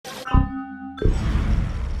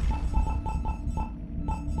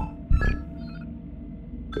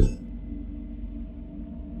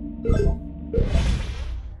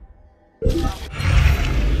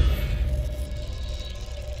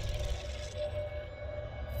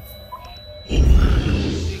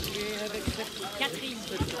Catherine.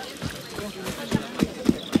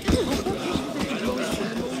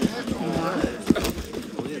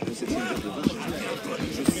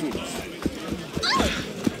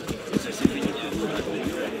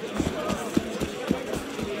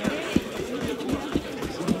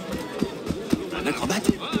 Un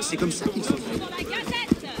acrobate? C'est comme ça qu'il faut faire.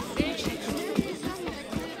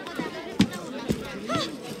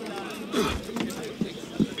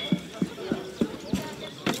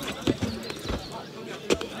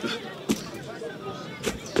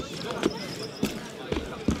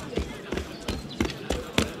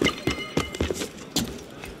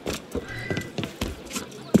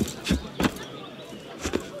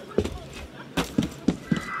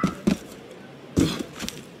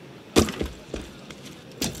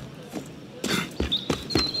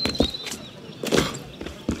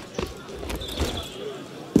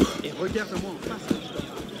 Regarde-moi en face.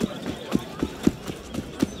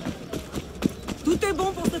 Tout est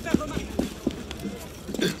bon pour se faire remarquer.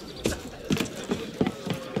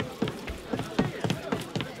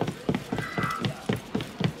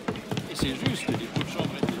 Et c'est juste des coups de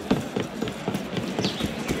chambre.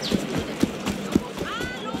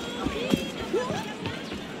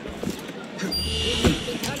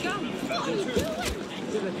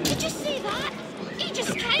 Did you see that? He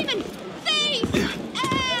just came and thief!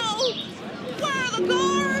 Ow! Where are the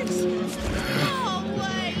guards?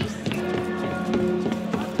 Always!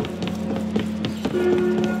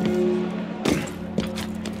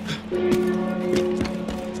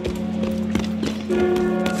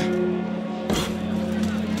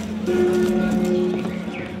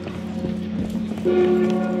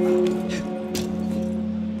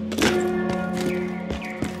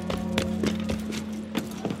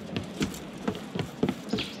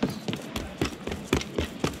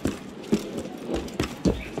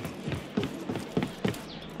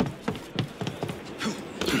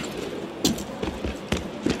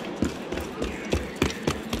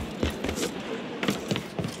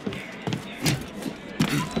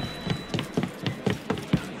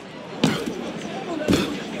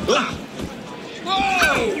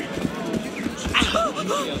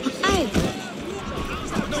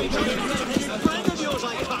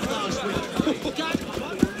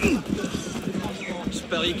 Je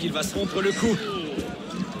parie qu'il va se rompre le cou.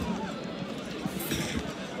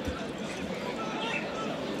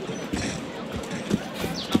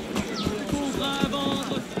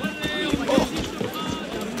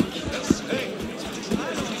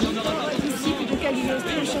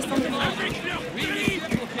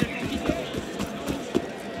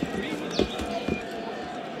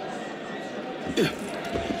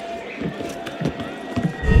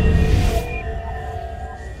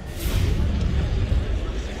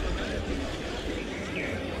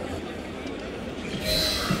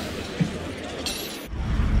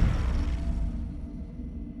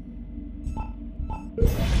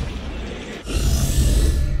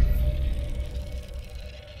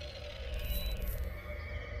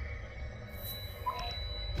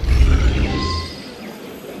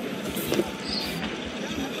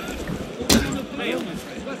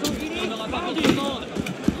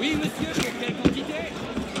 Oui, monsieur, pour quelle quantité?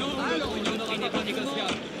 Non, alors, il n'y en aura pas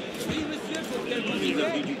négociable. Oui, monsieur, pour quelle quantité?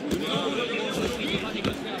 Non, il n'y aura pas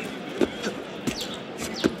négociable.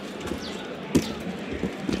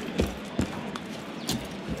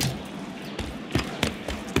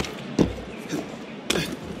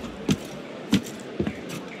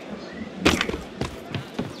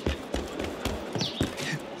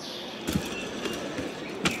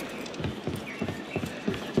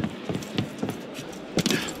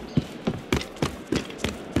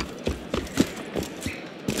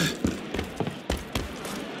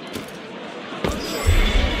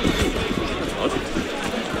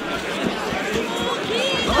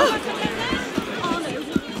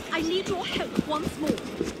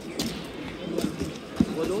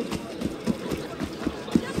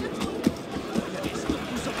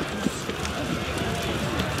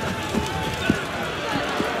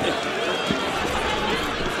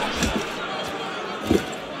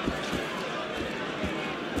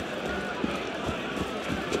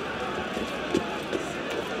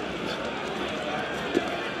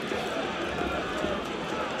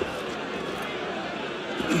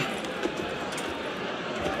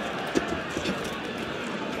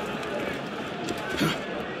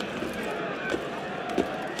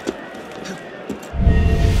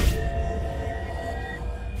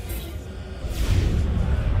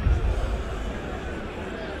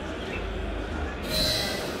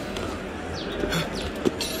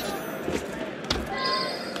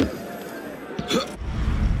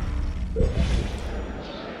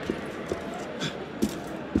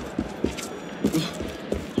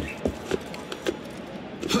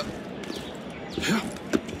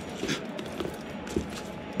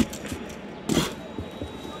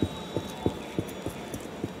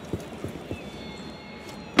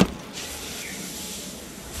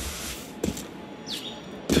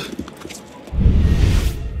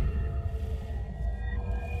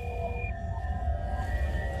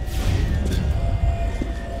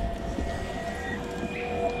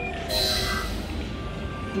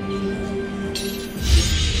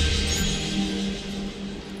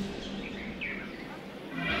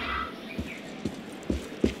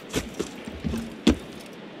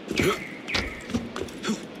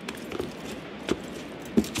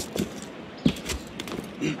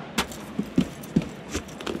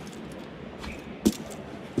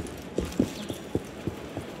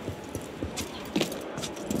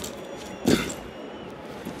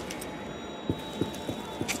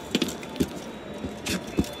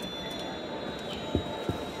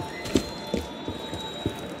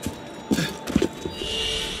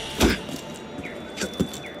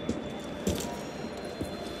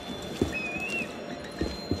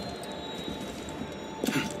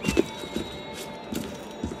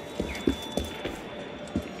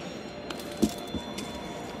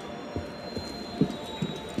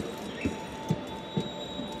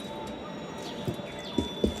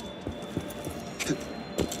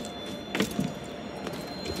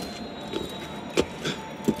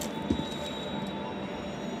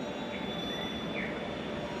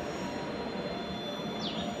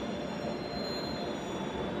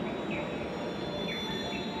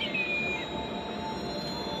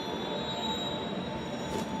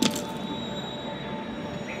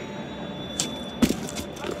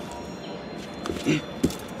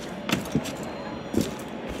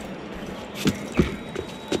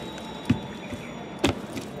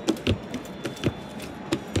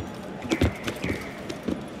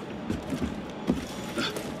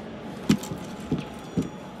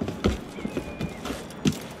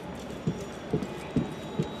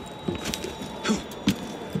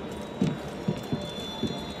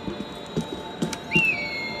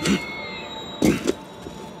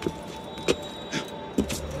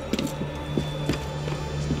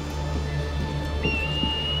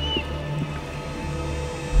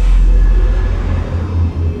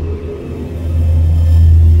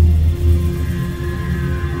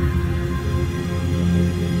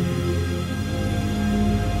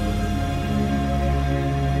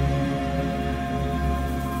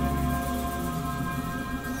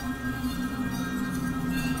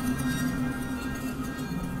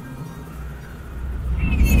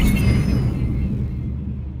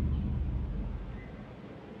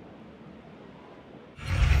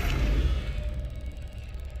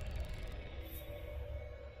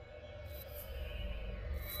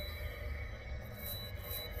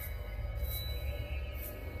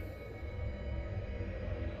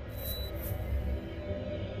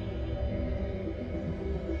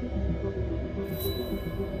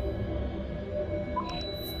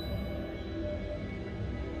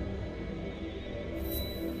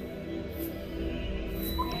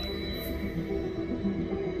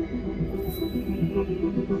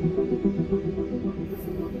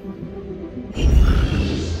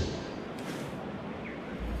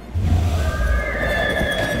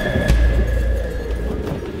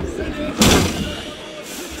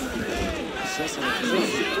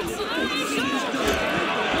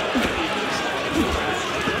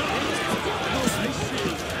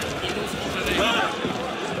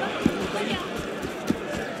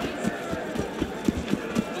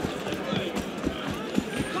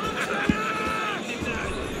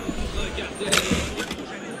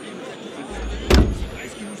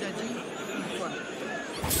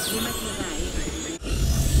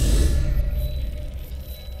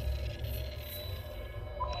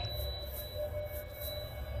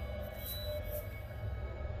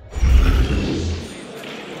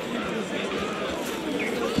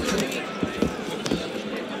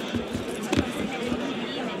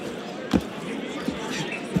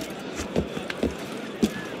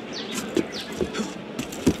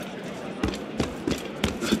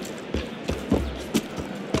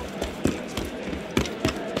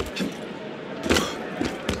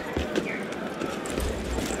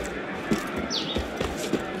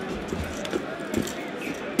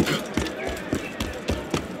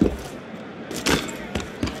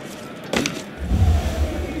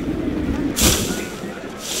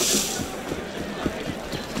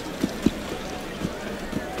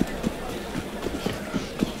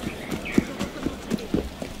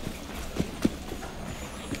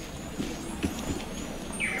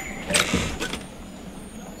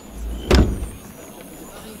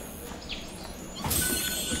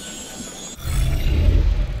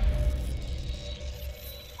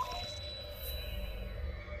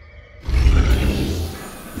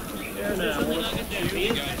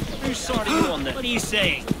 Whose side are you on then? What are you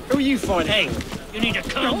saying? Who are you fighting? Hey, you need to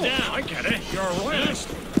calm down. I get it. You're a royalist.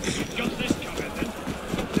 You've got this covered then.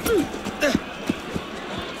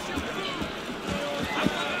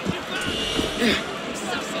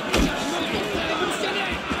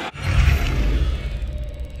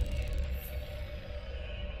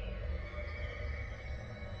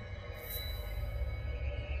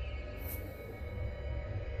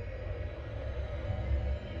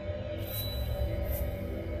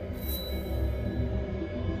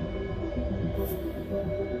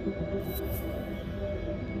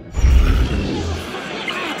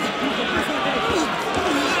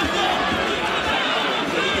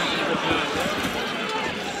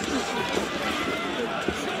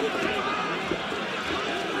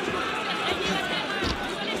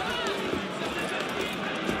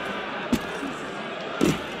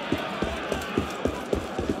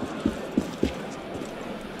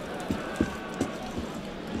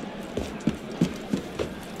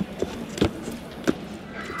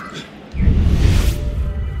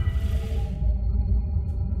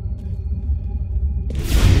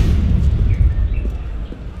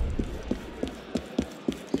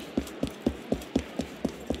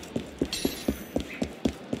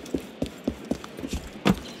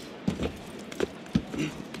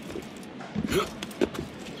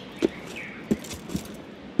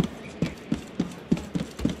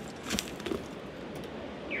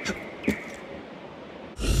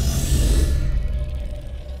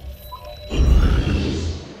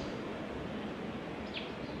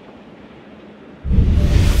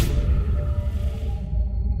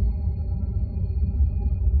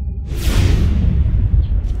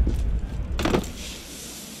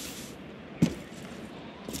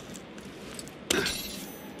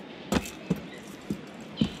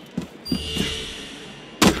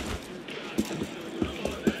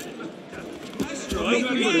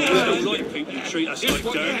 Treat us like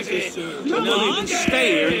dirt. We'll not even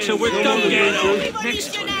stay here until we're done here.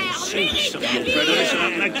 Next time you see some of your brothers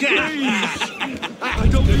like that. I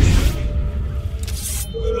don't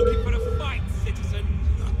We're looking for a fight, citizen.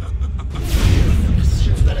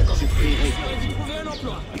 Trouver un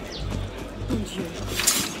emploi. Mon Dieu.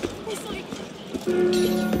 Où sont les...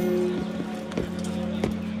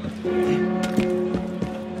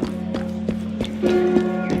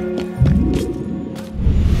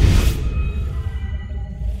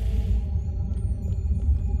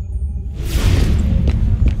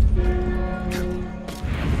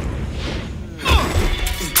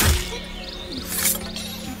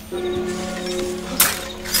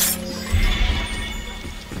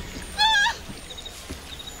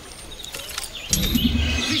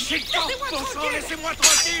 Laissez-moi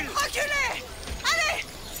tranquille! Reculez! Allez!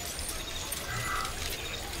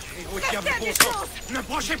 Et au diable, bon sang! Ne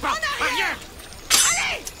branchez pas! Arrière!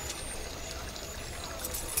 Allez!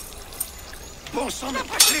 Bon sang,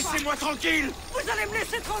 laissez-moi tranquille! Vous allez me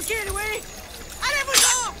laisser tranquille, oui?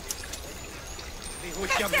 Allez-vous-en! Et au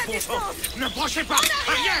diable, bon sang! Ne branchez pas!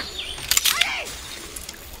 Arrière! Allez!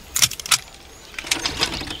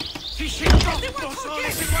 Fichez le camp! Bon sang,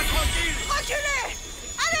 laissez-moi tranquille! Reculez!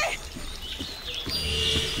 Allez!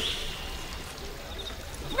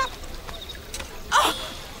 Oh!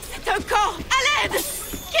 C'est un corps! À l'aide!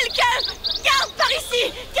 Quelqu'un! Garde par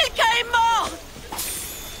ici! Quelqu'un est mort!